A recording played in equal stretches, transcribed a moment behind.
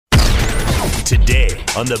today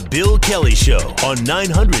on The Bill Kelly Show on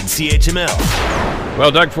 900 CHML. Well,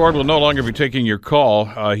 Doug Ford will no longer be taking your call.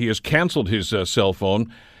 He has canceled his cell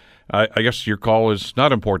phone. I guess your call is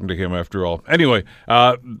not important to him after all. Anyway,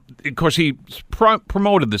 of course, he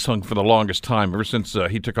promoted this thing for the longest time, ever since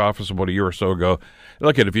he took office about a year or so ago.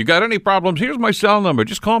 Look, if you got any problems, here's my cell number.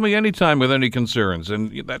 Just call me anytime with any concerns.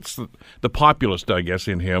 And that's the populist, I guess,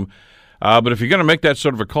 in him. But if you're going to make that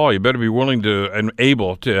sort of a call, you better be willing to and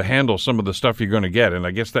able to handle some of the stuff you're going to get. And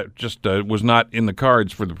I guess that just was not in the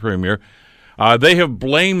cards for the premier. They have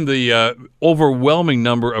blamed the overwhelming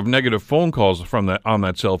number of negative phone calls on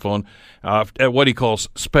that cell phone at what he calls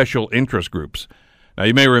special interest groups. Now,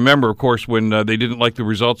 you may remember, of course, when they didn't like the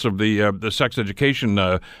results of the sex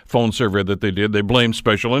education phone survey that they did, they blamed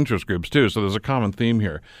special interest groups, too. So there's a common theme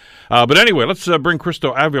here. But anyway, let's bring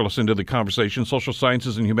Christo Aivalis into the conversation, Social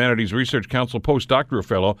Sciences and Humanities Research Council Postdoctoral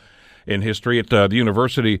Fellow in History at the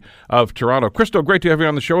University of Toronto. Christo, great to have you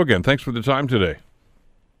on the show again. Thanks for the time today.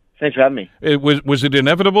 Thanks for having me. Was it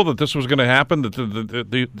inevitable that this was going to happen, that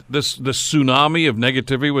this tsunami of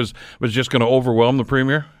negativity was just going to overwhelm the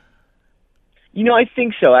premier? You know, I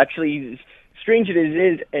think so. Actually, strange as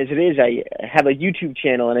it is, I have a YouTube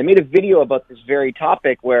channel, and I made a video about this very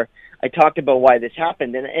topic where I talked about why this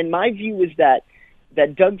happened. And my view was that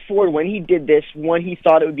Doug Ford, when he did this, one, he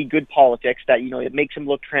thought it would be good politics, that, it makes him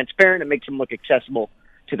look transparent, it makes him look accessible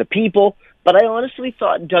to the people. But I honestly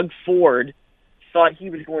thought Doug Ford thought he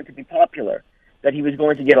was going to be popular, that he was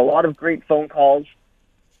going to get a lot of great phone calls,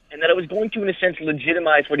 and that it was going to, in a sense,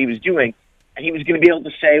 legitimize what he was doing. And he was going to be able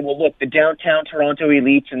to say, well, look, the downtown Toronto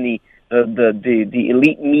elites and the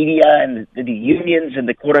elite media and the unions and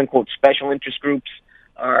the quote-unquote special interest groups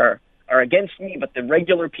are against me, but the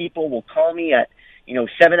regular people will call me at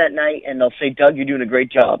 7 at night, and they'll say, Doug, you're doing a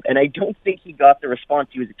great job. And I don't think he got the response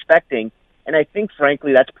he was expecting, and I think,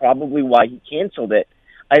 frankly, that's probably why he canceled it.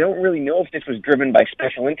 I don't really know if this was driven by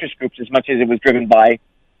special interest groups as much as it was driven by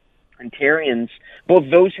Ontarians, both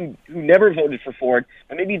those who never voted for Ford,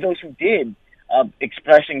 and maybe those who did,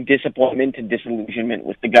 expressing disappointment and disillusionment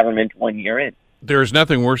with the government 1 year in. There is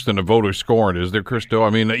nothing worse than a voter scorn, is there, Christo? I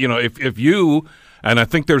mean, if you, and I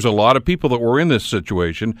think there's a lot of people that were in this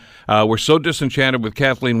situation, were so disenchanted with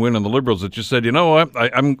Kathleen Wynne and the Liberals that just said, you know what,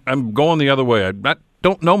 I'm going the other way. I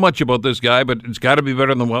don't know much about this guy, but it's got to be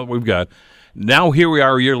better than what we've got. Now here we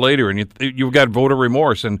are a year later, and you've got voter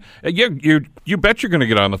remorse, and you bet you're going to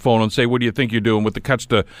get on the phone and say, "What do you think you're doing with the cuts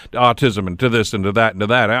to autism and to this and to that and to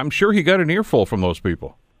that?" I'm sure he got an earful from those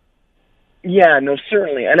people. Yeah, no,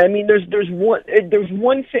 certainly, and I mean, there's one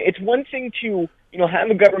thing. It's one thing to have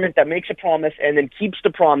a government that makes a promise and then keeps the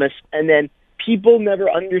promise, and then people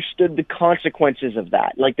never understood the consequences of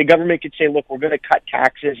that. Like the government could say, "Look, we're going to cut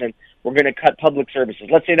taxes and we're going to cut public services."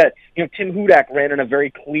 Let's say that Tim Hudak ran on a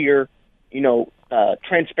very clear,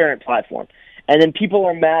 transparent platform. And then people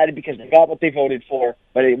are mad because they got what they voted for,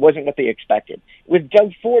 but it wasn't what they expected. With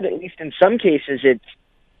Doug Ford, at least in some cases, it's,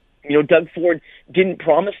 Doug Ford didn't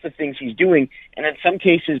promise the things he's doing, and in some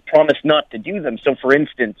cases promised not to do them. So, for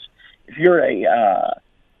instance, if you're a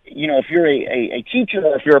teacher,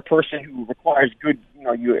 or if you're a person who requires good,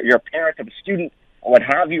 you're a parent of a student or what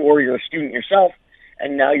have you, or you're a student yourself,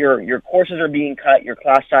 and now your courses are being cut, your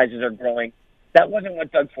class sizes are growing, that wasn't what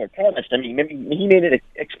Doug Ford promised. I mean, maybe he made an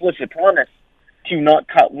explicit promise to not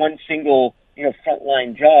cut one single,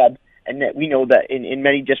 frontline job, and that we know that in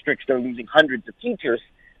many districts they're losing hundreds of teachers.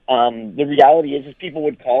 The reality is people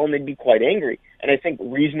would call and they'd be quite angry, and I think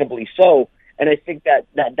reasonably so. And I think that's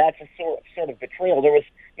a sort of betrayal. There was,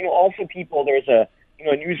 also people. There was a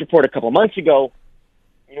news report a couple of months ago,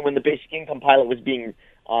 when the basic income pilot was being,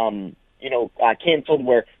 canceled,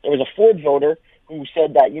 where there was a Ford voter who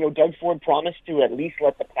said that, Doug Ford promised to at least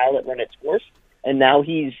let the pilot run its course, and now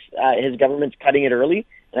his government's cutting it early,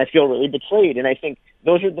 and I feel really betrayed. And I think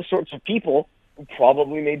those are the sorts of people who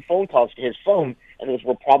probably made phone calls to his phone, and those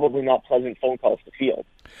were probably not pleasant phone calls to field.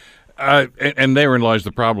 And therein lies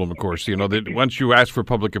the problem, of course. That once you ask for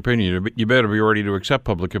public opinion, you better be ready to accept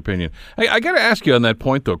public opinion. I got to ask you on that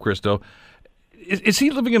point, though, Christo. Is he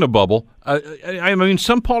living in a bubble? I mean,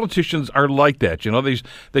 some politicians are like that.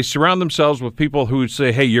 They surround themselves with people who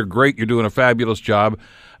say, "Hey, you're great. You're doing a fabulous job."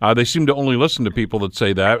 They seem to only listen to people that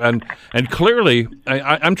say that. And clearly,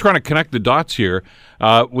 I'm trying to connect the dots here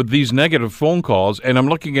with these negative phone calls, and I'm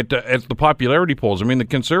looking at the popularity polls. I mean, the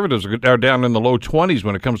Conservatives are down in the low 20s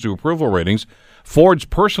when it comes to approval ratings. Ford's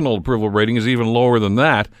personal approval rating is even lower than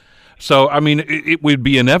that. So, I mean, it would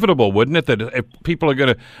be inevitable, wouldn't it, that if people are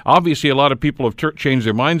going to – obviously, a lot of people have changed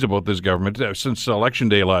their minds about this government since Election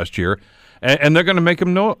Day last year. and they're going to make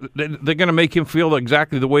him know. They're going to make him feel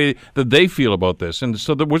exactly the way that they feel about this, and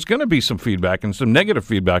so there was going to be some feedback and some negative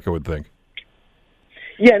feedback, I would think.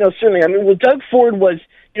 Yeah, no, certainly. I mean, well, Doug Ford was,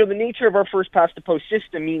 the nature of our first past the post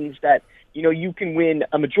system means that, you can win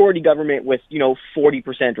a majority government with,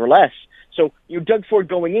 40% or less. So, Doug Ford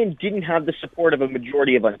going in didn't have the support of a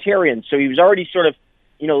majority of Ontarians. So he was already sort of,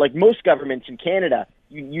 like most governments in Canada,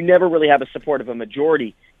 you never really have a support of a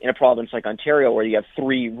majority in a province like Ontario, where you have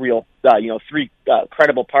three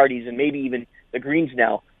credible parties, and maybe even the Greens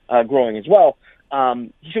now growing as well. So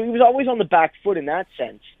he was always on the back foot in that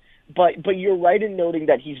sense. But you're right in noting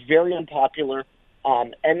that he's very unpopular.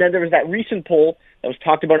 And then there was that recent poll that was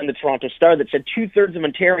talked about in the Toronto Star that said 2/3 of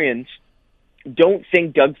Ontarians don't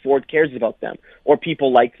think Doug Ford cares about them or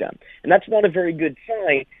people like them. And that's not a very good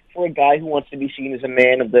sign for a guy who wants to be seen as a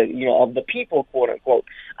man of the, of the people, quote unquote.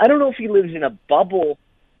 I don't know if he lives in a bubble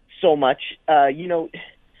so much.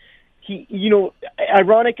 He,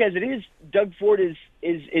 ironic as it is, Doug Ford is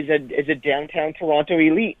a downtown Toronto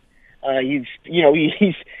elite.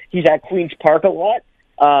 He's at Queen's Park a lot.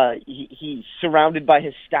 He's surrounded by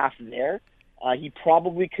his staff there. He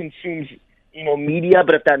probably consumes, media,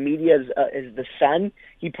 but if that media is the Sun,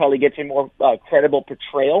 he probably gets a more credible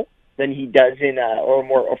portrayal than he does in, or a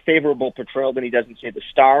more favorable portrayal than he does in, say, the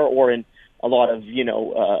Star or in a lot of,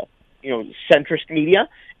 centrist media.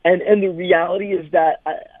 And the reality is that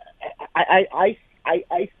I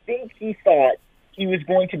think he thought he was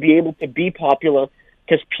going to be able to be popular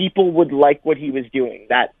because people would like what he was doing.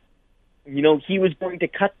 That, he was going to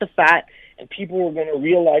cut the fat, and people were going to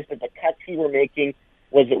realize that the cuts he were making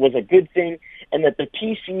was a good thing, and that the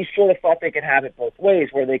PC sort of thought they could have it both ways,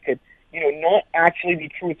 where they could, not actually be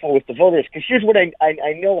truthful with the voters. Because here's what I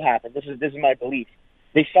know happened. This is my belief.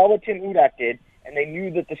 They saw what Tim Hudak did, and they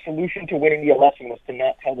knew that the solution to winning the election was to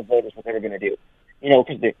not tell the voters what they were going to do.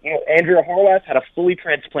 Because Andrea Horwath had a fully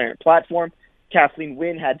transparent platform. Kathleen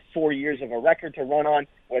Wynne had 4 years of a record to run on.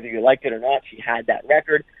 Whether you liked it or not, she had that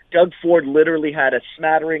record. Doug Ford literally had a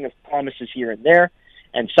smattering of promises here and there,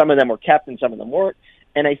 and some of them were kept and some of them weren't.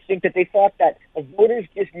 And I think that they thought that the voters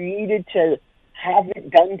just needed to have it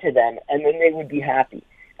done to them, and then they would be happy.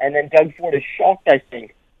 And then Doug Ford is shocked, I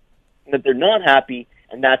think, that they're not happy,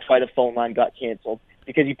 and that's why the phone line got canceled,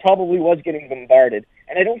 because he probably was getting bombarded.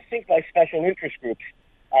 And I don't think by special interest groups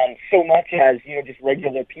so much as, just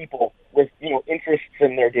regular people with, interests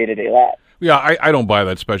in their day-to-day lives. Yeah, I don't buy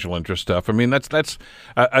that special interest stuff. I mean, that's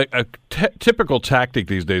a typical tactic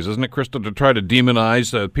these days, isn't it, Christo, to try to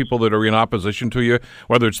demonize people that are in opposition to you,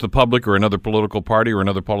 whether it's the public or another political party or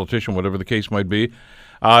another politician, whatever the case might be.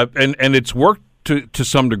 And it's worked to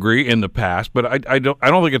some degree in the past, but I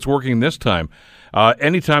don't think it's working this time.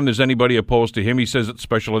 Anytime there's anybody opposed to him, he says it's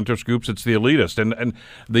special interest groups, it's the elitist. And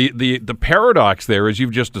the paradox there, as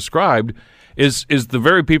you've just described, is the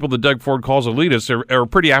very people that Doug Ford calls elitists are a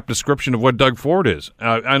pretty apt description of what Doug Ford is.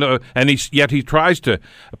 I know, and yet he tries to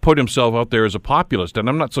put himself out there as a populist, and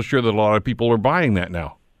I'm not so sure that a lot of people are buying that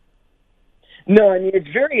now. No, I mean, it's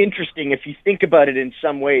very interesting if you think about it in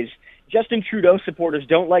some ways. Justin Trudeau supporters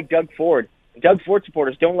don't like Doug Ford. Doug Ford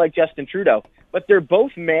supporters don't like Justin Trudeau. But they're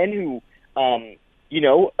both men who, are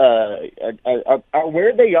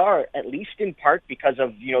where they are, at least in part because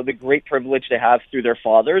of, the great privilege they have through their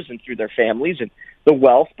fathers and through their families and the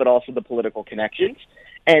wealth, but also the political connections.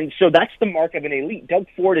 And so that's the mark of an elite. Doug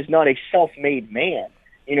Ford is not a self-made man.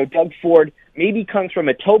 Doug Ford maybe comes from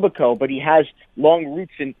Etobicoke, but he has long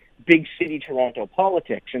roots in big city Toronto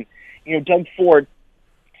politics. And, Doug Ford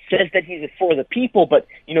says that he's for the people, but,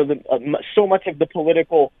 so much of the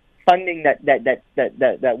political funding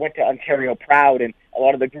that went to Ontario Proud and a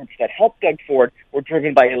lot of the groups that helped Doug Ford were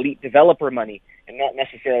driven by elite developer money and not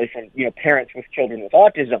necessarily from, parents with children with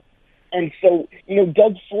autism. And so,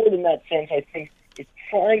 Doug Ford in that sense, I think, is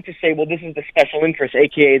trying to say, well, this is the special interest,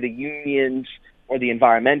 aka the unions or the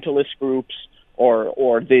environmentalist groups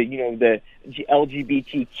or the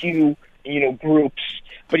LGBTQ, groups.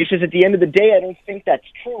 But he says at the end of the day, I don't think that's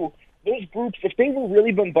true. Those groups, if they were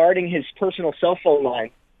really bombarding his personal cell phone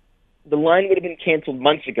line, the line would have been canceled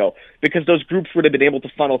months ago because those groups would have been able to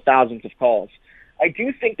funnel thousands of calls. I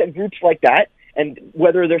do think that groups like that, and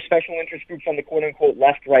whether they're special interest groups on the quote-unquote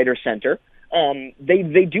left, right, or center,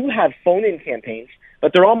 they do have phone-in campaigns,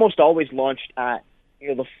 but they're almost always launched at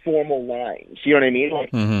the formal lines. You know what I mean? Like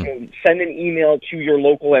send an email to your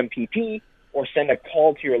local MPP or send a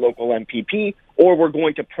call to your local MPP, or we're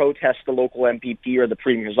going to protest the local MPP or the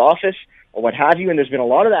Premier's office or what have you, and there's been a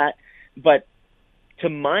lot of that. But to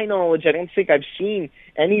my knowledge, I don't think I've seen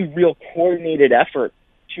any real coordinated effort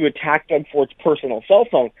to attack Doug Ford's personal cell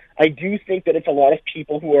phone. I do think that it's a lot of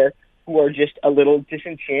people who are just a little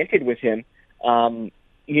disenchanted with him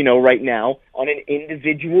right now on an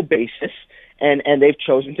individual basis, and they've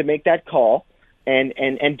chosen to make that call.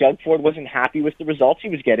 And Doug Ford wasn't happy with the results he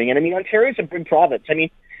was getting. And I mean, Ontario's a big province. I mean,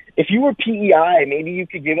 if you were PEI, maybe you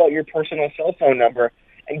could give out your personal cell phone number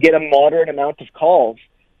and get a moderate amount of calls,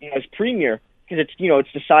 as premier, because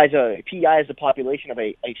it's the size of PEI is the population of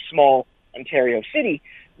a small Ontario city.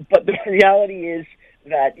 But the reality is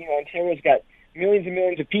that Ontario's got millions and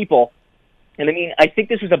millions of people. And I mean, I think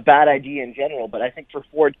this was a bad idea in general, but I think for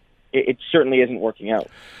Ford, it certainly isn't working out.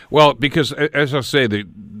 Well, because as I say, the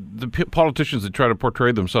politicians that try to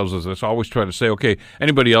portray themselves as this always try to say, okay,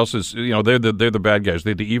 anybody else is, they're the bad guys,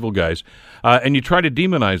 they're the evil guys, and you try to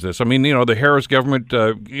demonize this. I mean, the Harris government,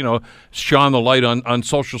 shone the light on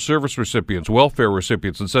social service recipients, welfare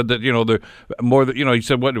recipients, and said that the more that he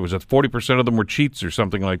said what it was, 40% of them were cheats or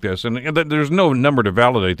something like this, and there's no number to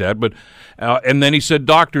validate that. But and then he said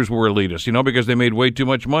doctors were elitists, because they made way too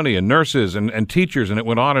much money, and nurses and teachers, and it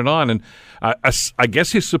went on and on. And I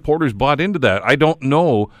guess his supporters bought into that. I don't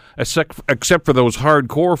know, except for those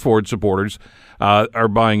hardcore Ford supporters are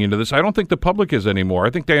buying into this. I don't think the public is anymore.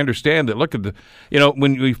 I think they understand that, look at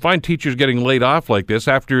when we find teachers getting laid off like this,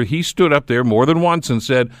 after he stood up there more than once and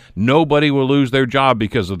said nobody will lose their job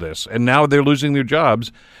because of this, and now they're losing their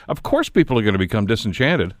jobs, of course people are going to become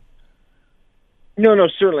disenchanted. No,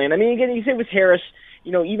 certainly. And I mean, again, you say with Harris,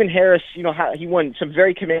 even Harris, he won some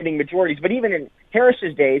very commanding majorities, but even in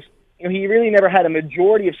Harris's days, he really never had a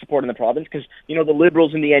majority of support in the province because, the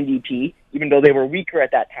Liberals and the NDP, even though they were weaker at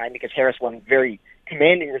that time because Harris won very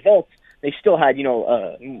commanding results, they still had,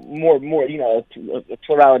 more, a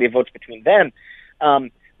plurality of votes between them.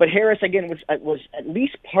 But Harris, again, was at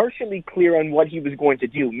least partially clear on what he was going to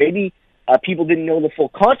do. Maybe people didn't know the full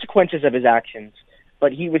consequences of his actions,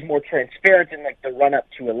 but he was more transparent in the run-up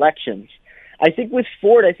to elections. I think with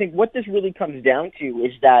Ford, what this really comes down to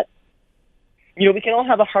is that, we can all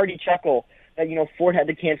have a hearty chuckle that, Ford had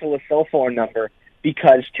to cancel a cell phone number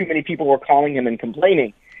because too many people were calling him and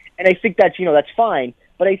complaining. And I think that's fine.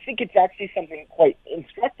 But I think it's actually something quite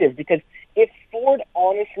instructive because if Ford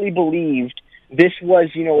honestly believed this was,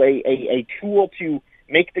 a tool to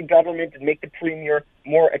make the government and make the premier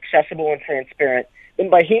more accessible and transparent, then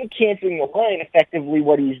by him canceling the line, effectively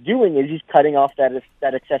what he's doing is he's cutting off that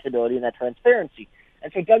accessibility and that transparency.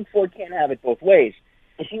 And so Doug Ford can't have it both ways.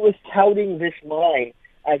 If he was touting this line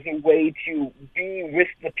as a way to be with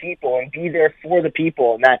the people and be there for the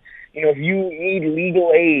people, and that, if you need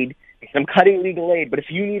legal aid, I'm cutting legal aid, but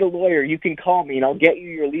if you need a lawyer, you can call me and I'll get you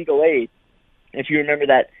your legal aid. If you remember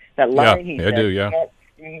that line he said. I do, yeah.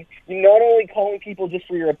 You're not only calling people just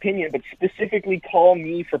for your opinion, but specifically call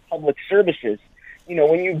me for public services.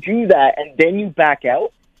 When you do that and then you back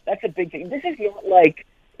out, that's a big thing. This is not like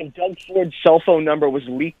if Doug Ford's cell phone number was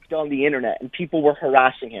leaked on the internet and people were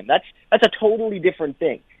harassing him. That's a totally different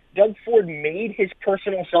thing. Doug Ford made his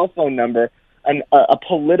personal cell phone number a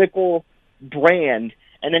political brand,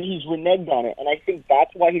 and then he's reneged on it. And I think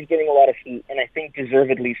that's why he's getting a lot of heat, and I think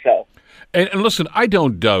deservedly so. And listen, I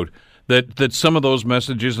don't doubt that some of those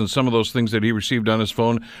messages and some of those things that he received on his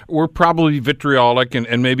phone were probably vitriolic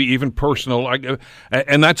and maybe even personal,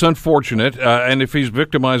 and that's unfortunate. And if he's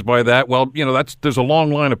victimized by that, well, there's a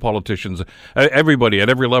long line of politicians. Everybody at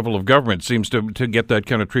every level of government seems to get that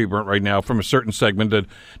kind of treatment right now from a certain segment that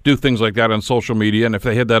do things like that on social media, and if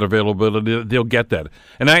they had that availability, they'll get that.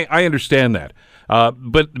 And I understand that.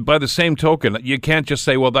 But by the same token, you can't just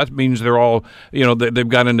say, well, that means they're all, they've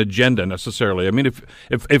got an agenda necessarily. I mean,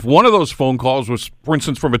 if one of those phone calls was, for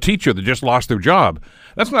instance, from a teacher that just lost their job,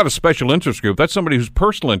 that's not a special interest group. That's somebody whose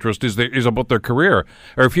personal interest is about their career.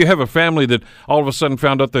 Or if you have a family that all of a sudden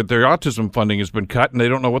found out that their autism funding has been cut and they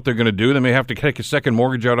don't know what they're going to do, they may have to take a second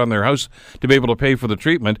mortgage out on their house to be able to pay for the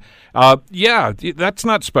treatment. That's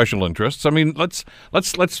not special interests. I mean, let's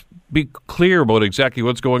be clear about exactly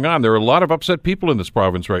what's going on. There are a lot of upset people in this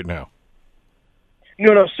province right now.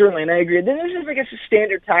 No, certainly, and I agree. This is, I guess, a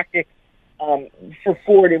standard tactic for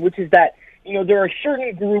Ford, which is that, there are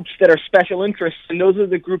certain groups that are special interests, and those are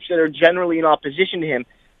the groups that are generally in opposition to him.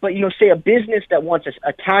 But, say a business that wants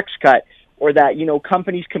a tax cut, or that,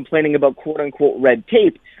 companies complaining about quote-unquote red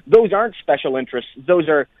tape, those aren't special interests. Those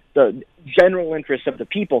are the general interests of the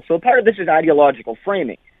people. So part of this is ideological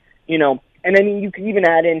framing, And then you can even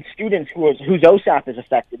add in students whose OSAP is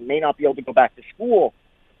affected and may not be able to go back to school,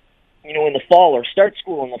 in the fall, or start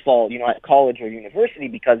school in the fall, at college or university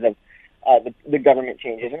because of the government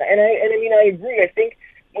changes. And I agree. I think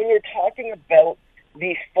when you're talking about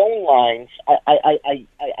these phone lines, I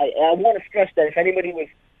want to stress that if anybody was,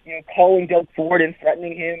 calling Doug Ford and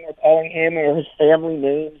threatening him or calling him or his family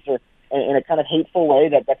names or in a kind of hateful way,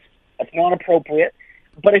 that's not appropriate.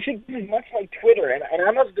 But I think this is much like Twitter, and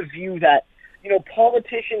I'm of the view that,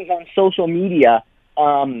 politicians on social media,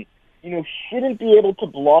 shouldn't be able to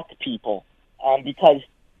block people because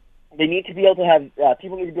they need to be able to have,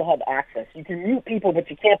 people need to be able to have access. You can mute people, but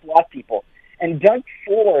you can't block people. And Doug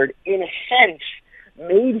Ford, in a sense,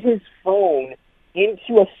 made his phone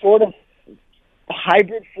into a sort of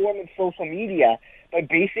hybrid form of social media by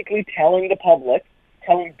basically telling the public,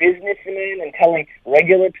 telling businessmen and telling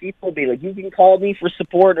regular people, be like, you can call me for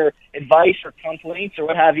support or advice or complaints or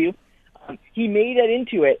what have you. He made that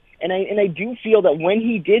into it, and I do feel that when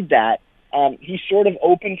he did that, he sort of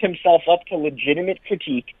opened himself up to legitimate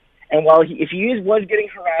critique. And while if he was getting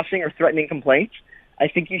harassing or threatening complaints, I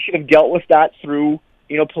think he should have dealt with that through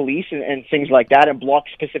police and things like that and blocked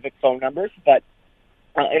specific phone numbers. But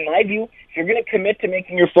in my view, if you're going to commit to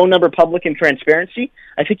making your phone number public and transparency,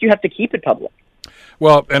 I think you have to keep it public.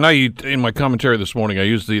 Well, and in my commentary this morning, I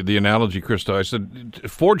used the analogy, Christo. I said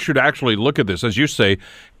Ford should actually look at this, as you say,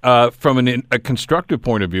 from a constructive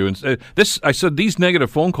point of view. And I said these negative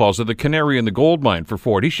phone calls are the canary in the gold mine for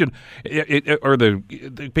Ford. He should,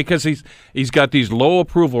 because he's got these low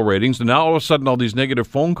approval ratings, and now all of a sudden all these negative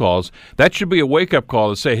phone calls. That should be a wake up call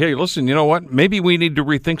to say, hey, listen, you know what? Maybe we need to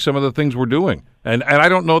rethink some of the things we're doing. And I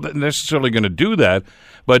don't know that necessarily going to do that,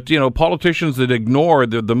 but politicians that ignore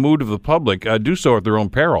the mood of the public do so at their own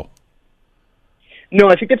peril. No,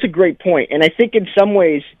 I think that's a great point, and I think in some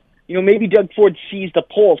ways, maybe Doug Ford sees the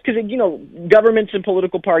polls because governments and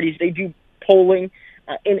political parties, they do polling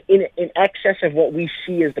in excess of what we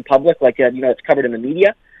see as the public, like it's covered in the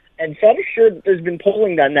media, and so I'm sure that there's been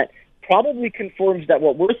polling done that probably confirms that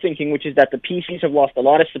what we're thinking, which is that the PCs have lost a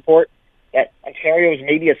lot of support. That Ontario is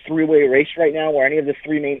maybe a three-way race right now where any of the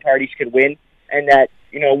three main parties could win, and that,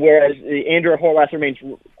 whereas Andrew Horwath remains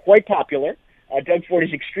quite popular, Doug Ford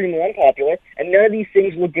is extremely unpopular, and none of these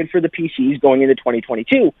things look good for the PCs going into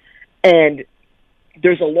 2022. And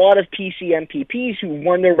there's a lot of PC MPPs who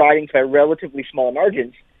won their ridings by relatively small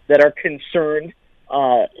margins that are concerned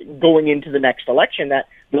going into the next election that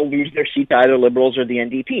they'll lose their seat to either Liberals or the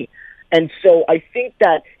NDP. And so I think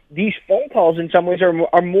that these phone calls in some ways are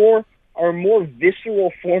a more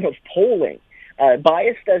visceral form of polling,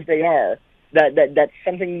 biased as they are, that's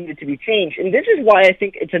something needed to be changed. And this is why I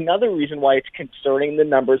think it's another reason why it's concerning the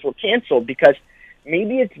numbers were canceled, because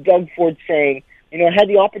maybe it's Doug Ford saying, I had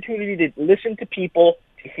the opportunity to listen to people,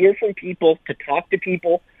 to hear from people, to talk to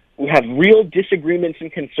people who have real disagreements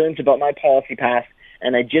and concerns about my policy path,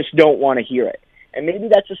 and I just don't want to hear it. And maybe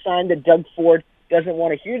that's a sign that Doug Ford doesn't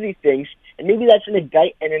want to hear these things, and maybe that's an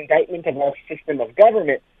indictment of our system of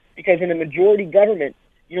government, because in a majority government,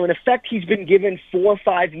 in effect, he's been given 4 or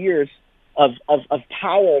 5 years of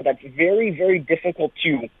power that's very, very difficult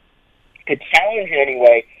to challenge in any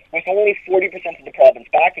way, with only 40% of the province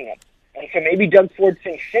backing him. And so maybe Doug Ford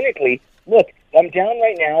thinks cynically, look, I'm down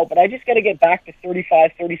right now, but I just got to get back to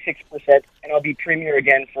 35, 36%, and I'll be premier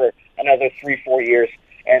again for another 3-4 years,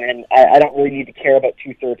 and I don't really need to care about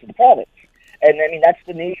 2/3 of the province. And that's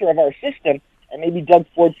the nature of our system, and maybe Doug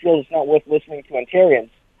Ford feels it's not worth listening to Ontarians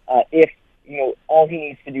if all he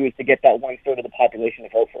needs to do is to get that 1/3 of the population to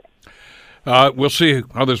vote for him. We'll see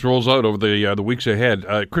how this rolls out over the weeks ahead.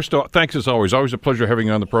 Christo, thanks as always. Always a pleasure having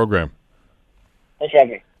you on the program. Thanks for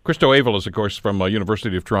having me. Christo Aivalis, of course, from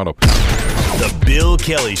University of Toronto. The Bill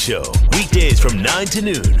Kelly Show, weekdays from 9 to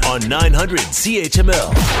noon on 900 CHML.